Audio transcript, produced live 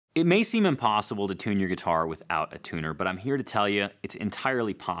It may seem impossible to tune your guitar without a tuner, but I'm here to tell you it's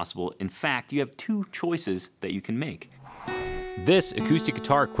entirely possible. In fact, you have two choices that you can make. This acoustic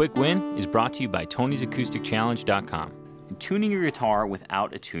guitar quick win is brought to you by Tony'sAcousticChallenge.com. Tuning your guitar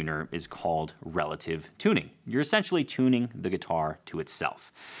without a tuner is called relative tuning. You're essentially tuning the guitar to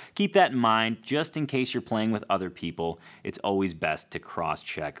itself. Keep that in mind, just in case you're playing with other people, it's always best to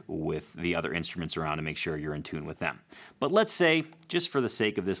cross-check with the other instruments around to make sure you're in tune with them. But let's say, just for the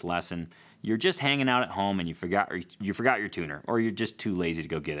sake of this lesson, you're just hanging out at home and you forgot your tuner, or you're just too lazy to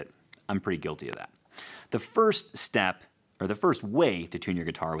go get it. I'm pretty guilty of that. The first step, or the first way to tune your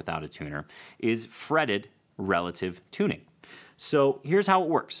guitar without a tuner, is fretted relative tuning. So here's how it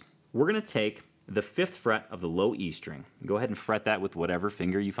works. We're going to take the 5th fret of the low E string. Go ahead and fret that with whatever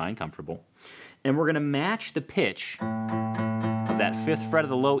finger you find comfortable. And we're going to match the pitch of that 5th fret of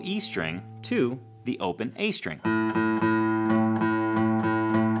the low E string to the open A string.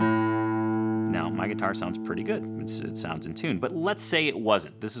 Now, my guitar sounds pretty good. It sounds in tune. But let's say it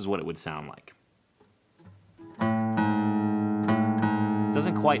wasn't. This is what it would sound like.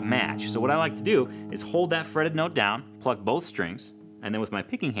 Doesn't quite match. So what I like to do is hold that fretted note down, pluck both strings, and then with my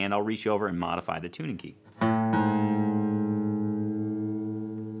picking hand I'll reach over and modify the tuning key.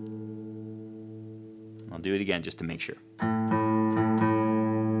 I'll do it again just to make sure.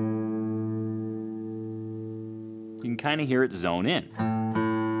 You can kind of hear it zone in.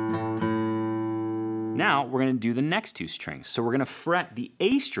 Now we're going to do the next two strings. So we're going to fret the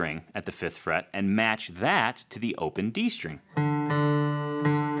A string at the 5th fret and match that to the open D string.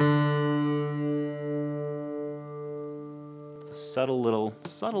 Subtle little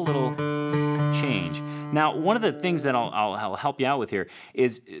change. Now, one of the things that I'll help you out with here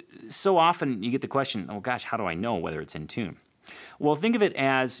is, so often you get the question, oh gosh, how do I know whether it's in tune? Well, think of it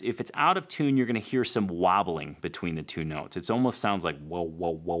as if it's out of tune, you're going to hear some wobbling between the two notes. It almost sounds like whoa,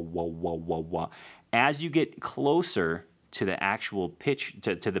 whoa, whoa, whoa, whoa, whoa, whoa. As you get closer to the actual pitch,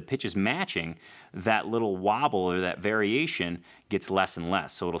 to the pitches matching, that little wobble or that variation gets less and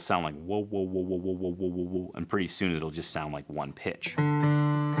less. So it'll sound like whoa, whoa, whoa, whoa, whoa, whoa, whoa, whoa, whoa, and pretty soon it'll just sound like one pitch.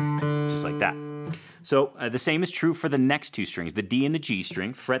 Just like that. So the same is true for the next two strings, the D and the G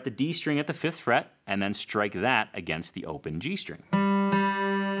string. Fret the D string at the 5th fret and then strike that against the open G string.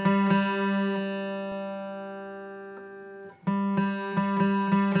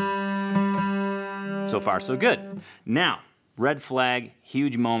 So far, so good. Now, red flag,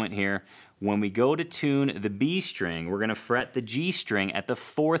 huge moment here. When we go to tune the B string, we're going to fret the G string at the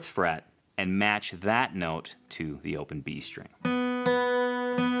 4th fret and match that note to the open B string.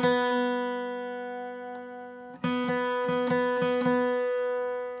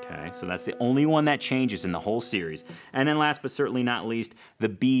 Okay, so that's the only one that changes in the whole series. And then last but certainly not least, the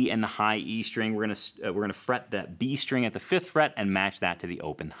B and the high E string. We're going to fret that B string at the 5th fret and match that to the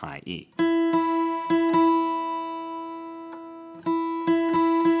open high E.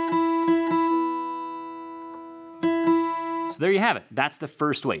 So there you have it. That's the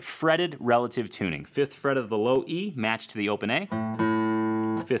first way, fretted relative tuning. 5th fret of the low E matched to the open A.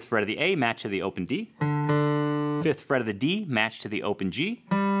 5th fret of the A matched to the open D. 5th fret of the D matched to the open G.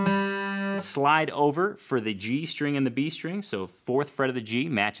 Slide over for the G string and the B string. So 4th fret of the G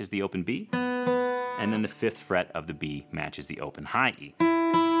matches the open B. And then the 5th fret of the B matches the open high E.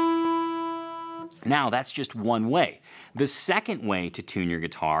 Now, that's just one way. The second way to tune your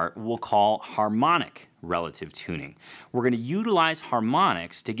guitar we'll call harmonic relative tuning. We're going to utilize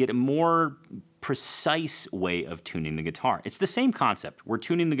harmonics to get a more precise way of tuning the guitar. It's the same concept. We're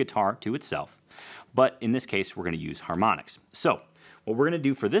tuning the guitar to itself, but in this case, we're going to use harmonics. So, what we're going to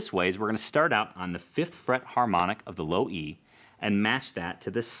do for this way is we're going to start out on the 5th fret harmonic of the low E and match that to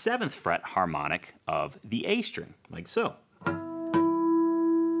the 7th fret harmonic of the A string, like so.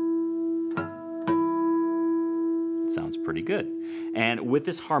 Sounds pretty good. And with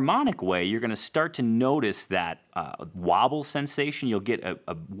this harmonic way, you're going to start to notice that wobble sensation. You'll get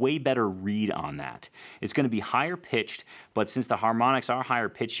a way better read on that. It's going to be higher pitched, but since the harmonics are higher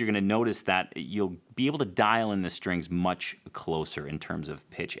pitched, you're going to notice that you'll be able to dial in the strings much closer in terms of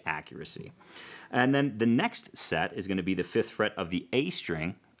pitch accuracy. And then the next set is going to be the 5th fret of the A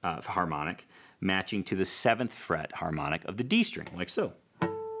string harmonic, matching to the 7th fret harmonic of the D string, like so.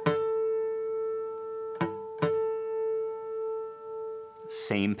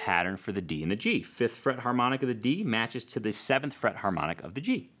 Same pattern for the D and the G. 5th fret harmonic of the D matches to the 7th fret harmonic of the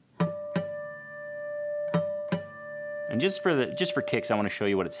G. And just for kicks, I want to show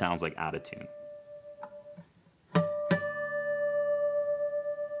you what it sounds like out of tune.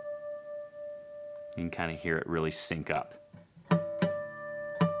 You can kind of hear it really sync up.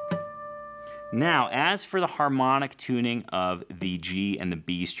 Now, as for the harmonic tuning of the G and the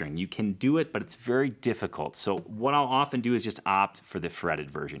B string, you can do it, but it's very difficult. So what I'll often do is just opt for the fretted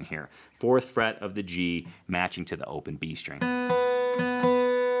version here. 4th fret of the G matching to the open B string.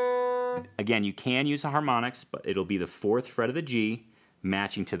 Again, you can use the harmonics, but it'll be the 4th fret of the G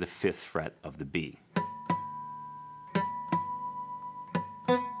matching to the 5th fret of the B. It's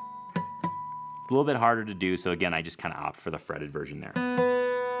a little bit harder to do, so again, I just kind of opt for the fretted version there.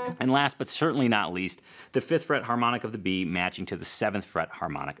 And last but certainly not least, the 5th fret harmonic of the B matching to the 7th fret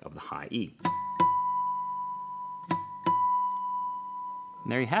harmonic of the high E.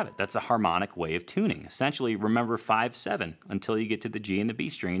 And there you have it. That's a harmonic way of tuning. Essentially, remember 5-7 until you get to the G and the B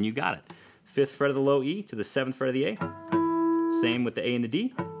string, and you got it. 5th fret of the low E to the 7th fret of the A. Same with the A and the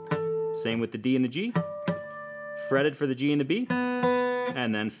D. Same with the D and the G. Fretted for the G and the B.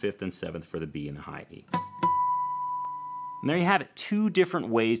 And then 5th and 7th for the B and the high E. And there you have it, 2 different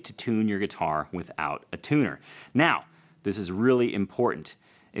ways to tune your guitar without a tuner. Now, this is really important.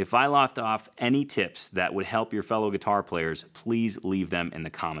 If I left off any tips that would help your fellow guitar players, please leave them in the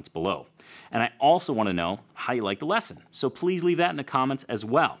comments below. And I also want to know how you like the lesson, so please leave that in the comments as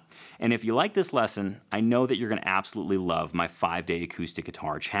well. And if you like this lesson, I know that you're going to absolutely love my 5-day acoustic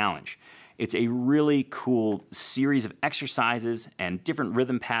guitar challenge. It's a really cool series of exercises and different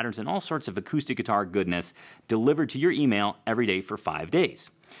rhythm patterns and all sorts of acoustic guitar goodness delivered to your email every day for 5 days.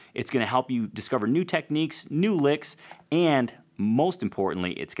 It's going to help you discover new techniques, new licks, and most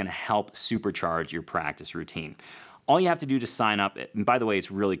importantly, it's going to help supercharge your practice routine. All you have to do to sign up, and by the way,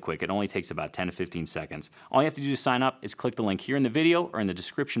 it's really quick. It only takes about 10 to 15 seconds. All you have to do to sign up is click the link here in the video or in the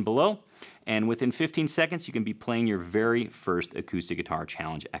description below, and within 15 seconds, you can be playing your very first acoustic guitar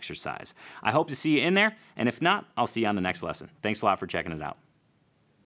challenge exercise. I hope to see you in there, and if not, I'll see you on the next lesson. Thanks a lot for checking it out.